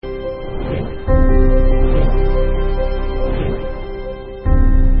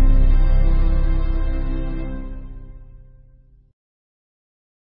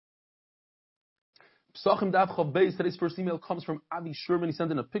Psachim Daf Chav Beis. Today's first email comes from Avi Sherman. He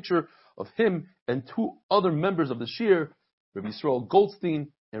sent in a picture of him and two other members of the Shir, Rabbi Yisrael Goldstein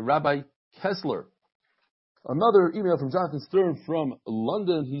and Rabbi Kessler. Another email from Jonathan Stern from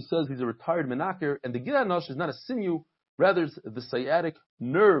London. He says he's a retired menaker, and the Gid Hanosh is not a sinew, rather it's the sciatic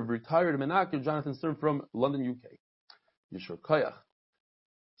nerve. Retired menaker, Jonathan Stern from London, UK. Yishur Kayach.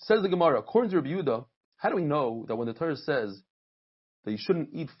 Says the Gemara, according to Rabbi Yehuda, how do we know that when the Torah says that you shouldn't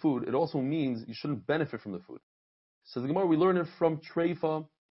eat food, it also means you shouldn't benefit from the food? Says the Gemara, we learn it from Treifa.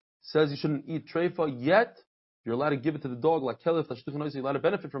 Says you shouldn't eat Treifa, yet you're allowed to give it to the dog like Kelef, you're allowed to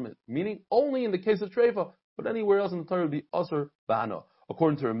benefit from it. Meaning, only in the case of Treifa, but anywhere else in the Torah would be Asr Bahana.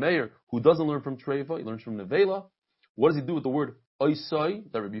 According to Rameir, who doesn't learn from Treifa, he learns from Nevela. What does he do with the word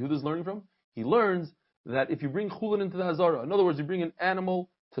Oisai, that Rabbi Yehuda is learning from? He learns that if you bring Chulin into the Hazara, in other words, you bring an animal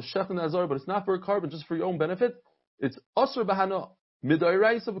to Shech in the Hazara, but it's not for a carbon, just for your own benefit, it's Asr Bahana,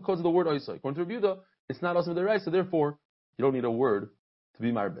 Midairaisa, because of the word Oisai. According to Rabbi Yehuda, it's not Asr Midairaisa, therefore, you don't need a word to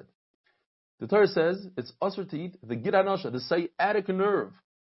be marbet. The Torah says it's Asr to eat the Gid Hanasha, the sciatic nerve.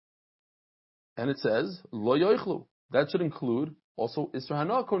 And it says, Lo Yoichlu. That should include also Isra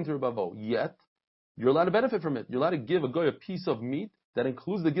Hana, according to Rabbi. Yet, you're allowed to benefit from it. You're allowed to give a guy a piece of meat that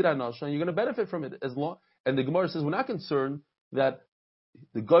includes the Gid Hanasha, and you're going to benefit from it as long. And the Gemara says, we're not concerned that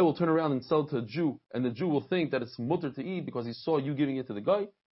the guy will turn around and sell it to a Jew, and the Jew will think that it's mutter to eat because he saw you giving it to the guy.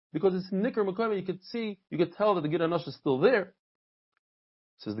 Because it's Nikr Mekayim, you could tell that the Gid Hanasha is still there.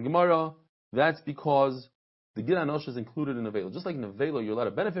 Says the Gemara, that's because the Gid Hanasha is included in Nevela. Just like Nevela you're allowed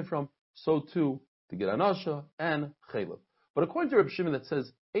to benefit from, so too the Gid Hanasha and Chaylev. But according to Reb Shimon that says,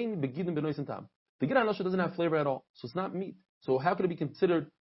 Ein Begidim Benoisen Tam, the Gid Hanasha doesn't have flavor at all, so it's not meat. So how could it be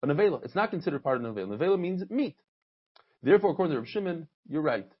considered a Nevela? It's not considered part of Nevela. Nevela means meat. Therefore, according to Reb Shimon, you're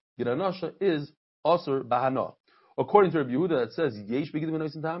right. Gid Hanasha is Asr Bahana. According to Reb Yehuda that says, Yesh Begidim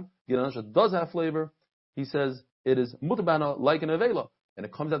Benoisen Tam, Gid Hanasha does have flavor. He says it is Mutar Bahana like a Nevela. And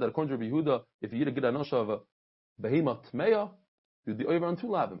it comes out that according to Rabbi Yehuda, if you eat a Gid Hanasha of a Behema Tmeya, you'd be over on two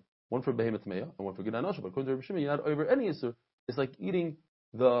lavim. One for Behema Tmeya and one for Gid Hanasha. But according to Rabbi Shimon, you're not over any Yisur. It's like eating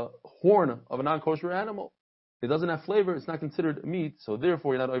the horn of a non-kosher animal. It doesn't have flavor, it's not considered meat, so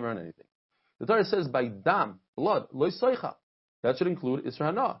therefore you're not over on anything. The Torah says by dam, blood, loy soicha. That should include Isra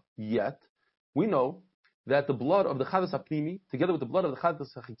Hana. Yet, we know that the blood of the Chadas HaPnimi, together with the blood of the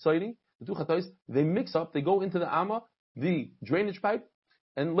Chadas HaChitzayni, the two Chatais, they mix up, they go into the Amma, the drainage pipe,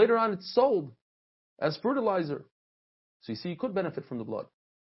 and later on it's sold as fertilizer. So you see, you could benefit from the blood.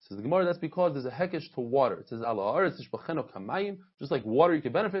 Says the Gemara, that's because there's a hekesh to water. It says, just like water you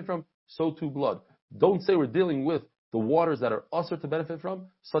can benefit from, so too blood. Don't say we're dealing with the waters that are usher to benefit from,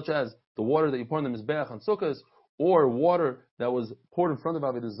 such as the water that you pour in the Mizbeach on Sukkot, or water that was poured in front of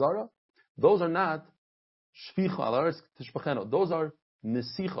Avodah Zarah. Those are not shvicha, al haaretz tishpacheno. Those are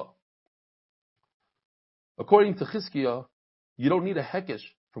nesicha. According to Chizkiah, you don't need a hekesh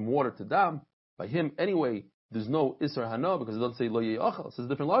from water to dam. By him, anyway, there's no Isra Hana because it doesn't say Lo Ye'achal. It says a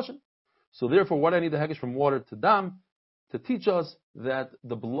different lashon. So therefore, why do I need the hekesh from water to dam? To teach us that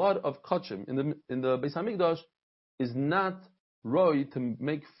the blood of kachim in the Beis Hamikdash is not roy to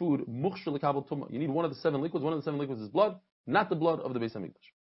make food mukhshel lekabel tumah. You need one of the seven liquids. One of the seven liquids is blood, not the blood of the Beis Hamikdash.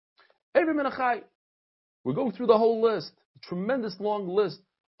 Every menachai, we're going through the whole list, a tremendous long list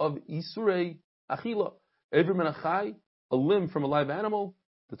of isurei achila. Every menachai, a limb from a live animal.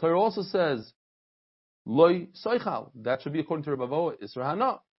 The Torah also says, loy soichal. That should be according to Rabbi Voa, Isra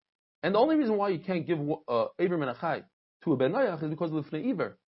Hana. And the only reason why you can't give Eber Menachai to a Ben Noach is because of the Fnei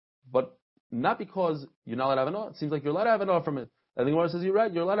Iver. But not because you're not allowed to have an off. It seems like you're allowed to have an off from it. I think Gemara says you're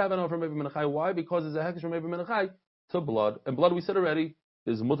right. You're allowed to have an off from Eber Menachai. Why? Because there's a hekesh from Eber Menachai to blood. And blood, we said already,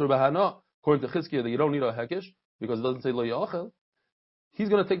 is mutar bahana. According to Chizkiah, that you don't need a hekesh because it doesn't say lo yachel. He's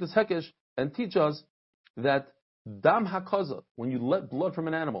going to take this hekesh and teach us that dam hakaza, when you let blood from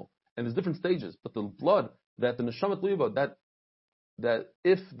an animal, and there's different stages, but the blood that the neshamat liva, that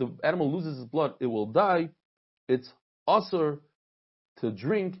if the animal loses its blood, it will die, it's asur to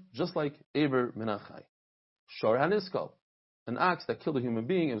drink just like Eber Menachai. Shor haniskal, an ox that killed a human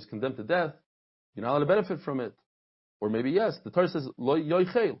being and was condemned to death, you're not allowed to benefit from it. Or maybe yes, the Torah says lo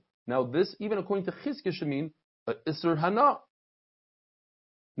yoichel. Now this, even according to Chizkiah, should mean isur hana.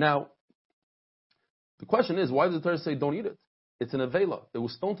 Now, the question is, why does the Torah say don't eat it? It's an avela. It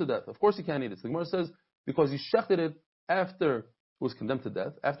was stoned to death. Of course you can't eat it. So the Gemara says because he shechted it after it was condemned to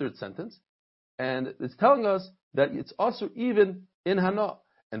death, after its sentence, and it's telling us that it's also even in hana.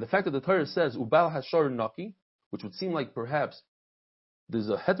 And the fact that the Torah says ubal hashar naki, which would seem like perhaps there's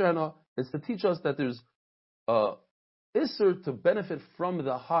a heter hana, is to teach us that there's isser to benefit from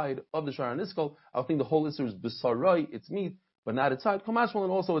the hide of the shar niskal. I think the whole isser is besarai, it's meat, but not its hide. Kamashmal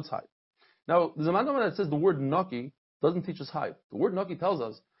and also its hide. Now, there's a mandama that says the word naki doesn't teach us hide. The word naki tells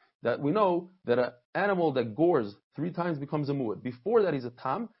us that we know that an animal that gores 3 times becomes a muad. Before that, he's a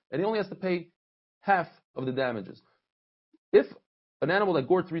tam, and he only has to pay half of the damages. If an animal that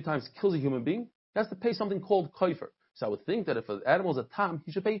gored 3 times kills a human being, he has to pay something called kaifer. So I would think that if an animal is a tam,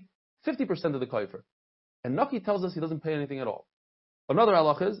 he should pay 50% of the kaifer. And naki tells us he doesn't pay anything at all. Another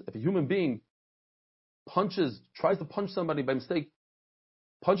halach is, if a human being tries to punch somebody by mistake,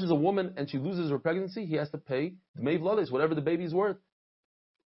 punches a woman and she loses her pregnancy, he has to pay dmei vladis, whatever the baby is worth.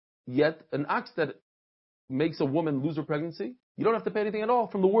 Yet, an ox that makes a woman lose her pregnancy, you don't have to pay anything at all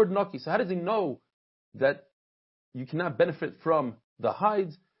from the word naki. So how does he know that you cannot benefit from the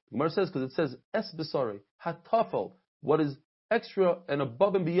hides? The Gemara says, because it says, es besari, hatafel, what is extra and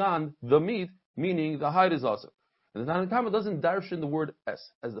above and beyond the meat, meaning the hide is awesome. And the Tanna Kama doesn't darshan the word es.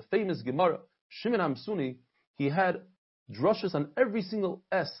 As the famous Gemara, Shimon Hamsuni, he had drushes on every single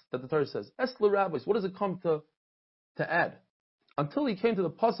es that the Torah says. Es l'rabbis, what does it come to add? Until he came to the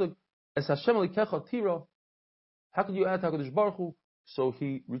pasuk, es Hashem alikecha tira, how could you add HaKadosh Baruch Hu? So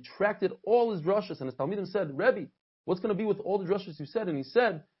he retracted all his drushes, and his Talmidim said, Rebbe, what's going to be with all the drushes you said? And he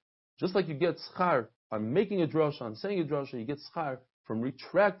said, just like you get schar on making a drush, on saying a drush, you get schar from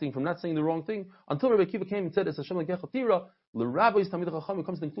retracting, from not saying the wrong thing, until Rabbi Akiva came and said, es Hashem alikecha tira, l'rabbis Talmid Chachamim,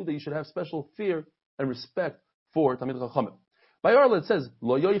 comes to include that you should have special fear and respect for Talmid Chachamim. By Arla it says,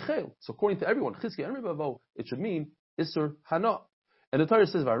 lo yoichel. So according to everyone, Chizki and Rebavo, it should mean Isser Hana. And the Torah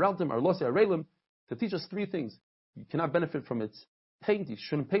says, V'araltim, Arlosi, Arelim, to teach us 3 things. You cannot benefit from its paint, you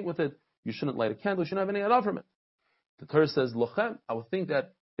shouldn't paint with it, you shouldn't light a candle, you shouldn't have any adab from it. The Torah says, Lochem, I would think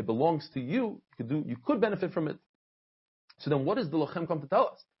that it belongs to you, you could benefit from it. So then what does the Lochem come to tell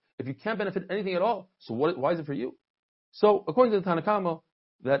us? If you can't benefit anything at all, so why is it for you? So according to the Tanna Kama,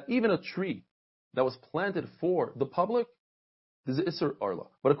 that even a tree that was planted for the public, there's an Isser Arla.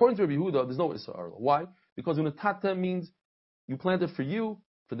 But according to Rabbi Yehuda, there's no Isser Arla. Why? Because Unatata means you plant it for you,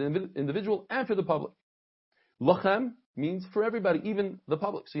 for the individual, and for the public. Lochem means for everybody, even the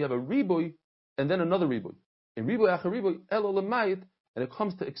public. So you have a riboy, and then another riboy. In riboy acher riboy, elo lemayit, and it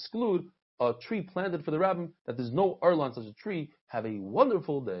comes to exclude a tree planted for the rabbim, that there's no Arla on such a tree. Have a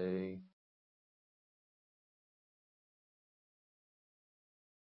wonderful day.